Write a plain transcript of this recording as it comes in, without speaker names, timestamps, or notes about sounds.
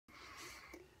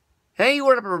Hey,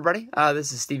 what up, everybody?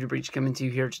 This is Stevie Breach coming to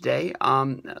you here today.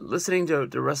 Listening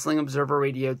to Wrestling Observer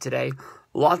Radio today.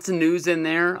 Lots of news in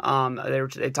there.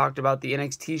 They talked about the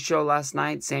NXT show last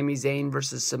night. Sami Zayn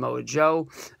versus Samoa Joe.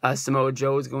 Samoa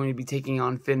Joe is going to be taking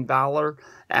on Finn Balor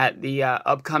at the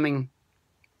upcoming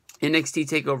NXT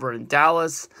takeover in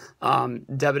Dallas.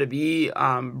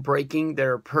 WWE breaking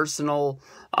their personal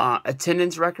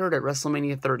attendance record at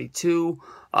WrestleMania 32.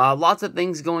 Lots of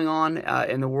things going on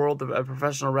in the world of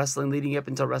professional wrestling leading up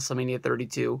until WrestleMania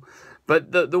 32.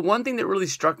 But the one thing that really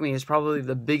struck me is probably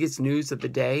the biggest news of the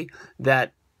day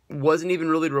that wasn't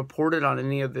even really reported on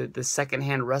any of the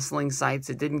secondhand wrestling sites.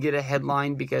 It didn't get a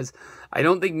headline because I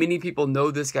don't think many people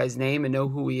know this guy's name and know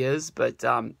who he is. But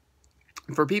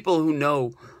for people who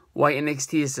know why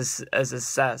NXT is a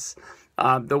success,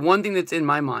 the one thing that's in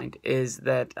my mind is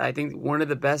that I think one of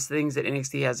the best things that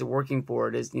NXT has working for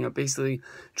it is, basically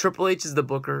Triple H is the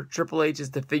booker. Triple H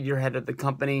is the figurehead of the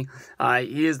company.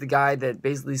 He is the guy that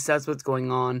basically says what's going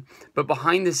on. But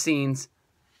behind the scenes,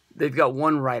 they've got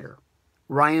one writer,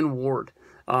 Ryan Ward.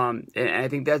 And I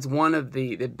think that's one of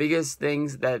the biggest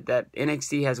things that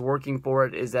NXT has working for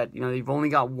it is that, they've only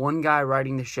got one guy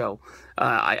writing the show.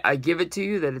 I give it to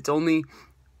you that it's only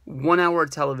 1 hour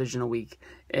of television a week,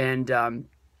 and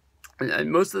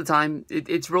most of the time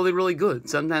it's really, really good.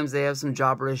 Sometimes they have some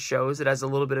jobberish shows. It has a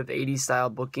little bit of 80s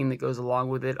style booking that goes along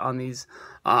with it on these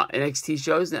NXT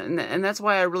shows, and that's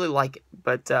why I really like it.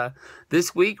 But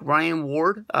this week, Ryan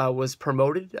Ward was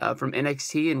promoted from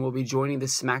NXT and will be joining the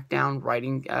Smackdown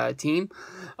writing team.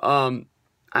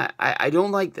 I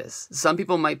don't like this. Some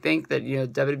people might think that,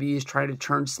 WWE is trying to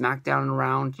turn SmackDown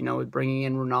around, with bringing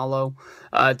in Ronaldo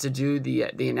to do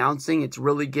the announcing. It's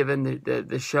really given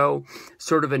the show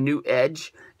sort of a new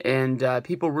edge, and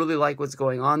people really like what's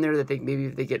going on there. They think maybe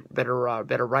if they get better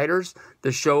writers,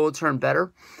 the show will turn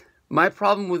better. My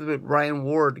problem with Ryan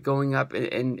Ward going up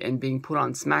and being put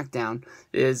on SmackDown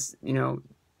is,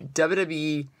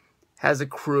 WWE has a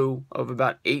crew of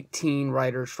about 18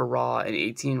 writers for Raw and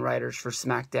 18 writers for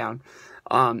SmackDown.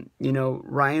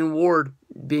 Ryan Ward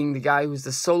being the guy who's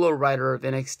the solo writer of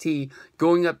NXT,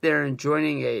 going up there and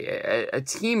joining a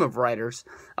team of writers.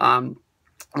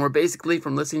 We're basically,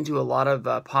 from listening to a lot of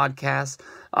podcasts,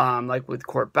 like with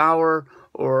Court Bauer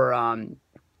or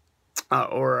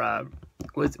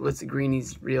what's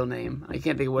Greeny's real name? I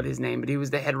can't think of what his name, but he was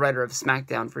the head writer of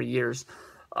SmackDown for years.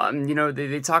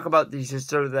 They talk about these just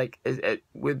sort of like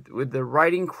with the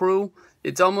writing crew.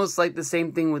 It's almost like the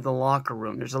same thing with the locker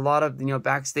room. There's a lot of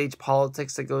backstage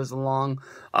politics that goes along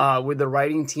with the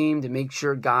writing team to make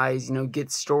sure guys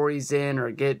get stories in or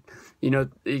get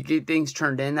things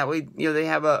turned in. That way they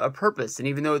have a purpose. And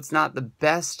even though it's not the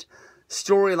best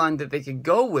storyline that they could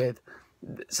go with,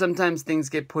 sometimes things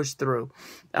get pushed through.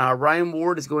 Ryan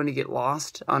Ward is going to get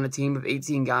lost on a team of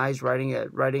 18 guys writing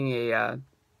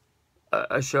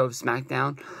a show of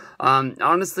SmackDown.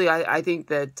 Honestly, I think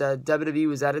that WWE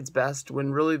was at its best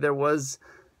when really there was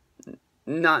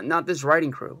not this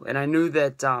writing crew. And I knew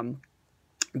that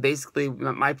basically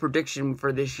my prediction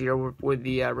for this year with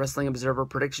the Wrestling Observer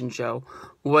prediction show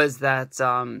was that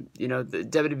the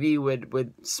WWE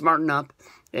would smarten up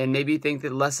and maybe think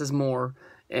that less is more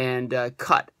and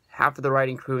cut half of the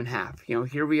writing crew in half.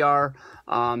 Here we are,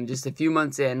 just a few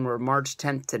months in. We're March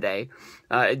 10th today.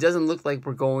 It doesn't look like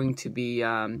we're going to be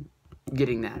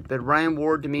getting that. But Ryan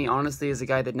Ward, to me, honestly, is a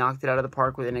guy that knocked it out of the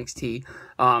park with NXT.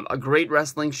 A great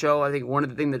wrestling show. I think one of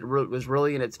the things that was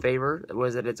really in its favor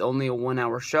was that it's only a 1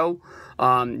 hour show,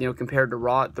 compared to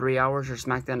Raw at 3 hours or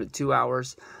SmackDown at 2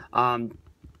 hours.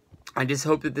 I just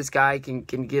hope that this guy can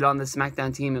get on the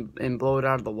SmackDown team and blow it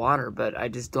out of the water, but I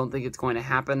just don't think it's going to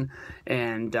happen.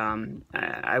 And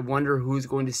I wonder who's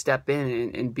going to step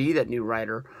in and be that new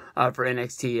writer for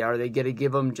NXT. Are they going to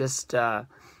give him just the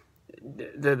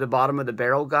bottom of the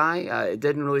barrel guy? It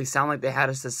didn't really sound like they had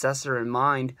a successor in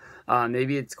mind.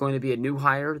 Maybe it's going to be a new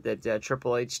hire that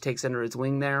Triple H takes under his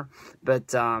wing there.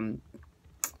 But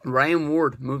Ryan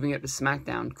Ward moving up to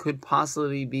SmackDown could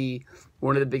possibly be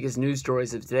one of the biggest news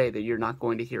stories of today that you're not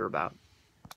going to hear about.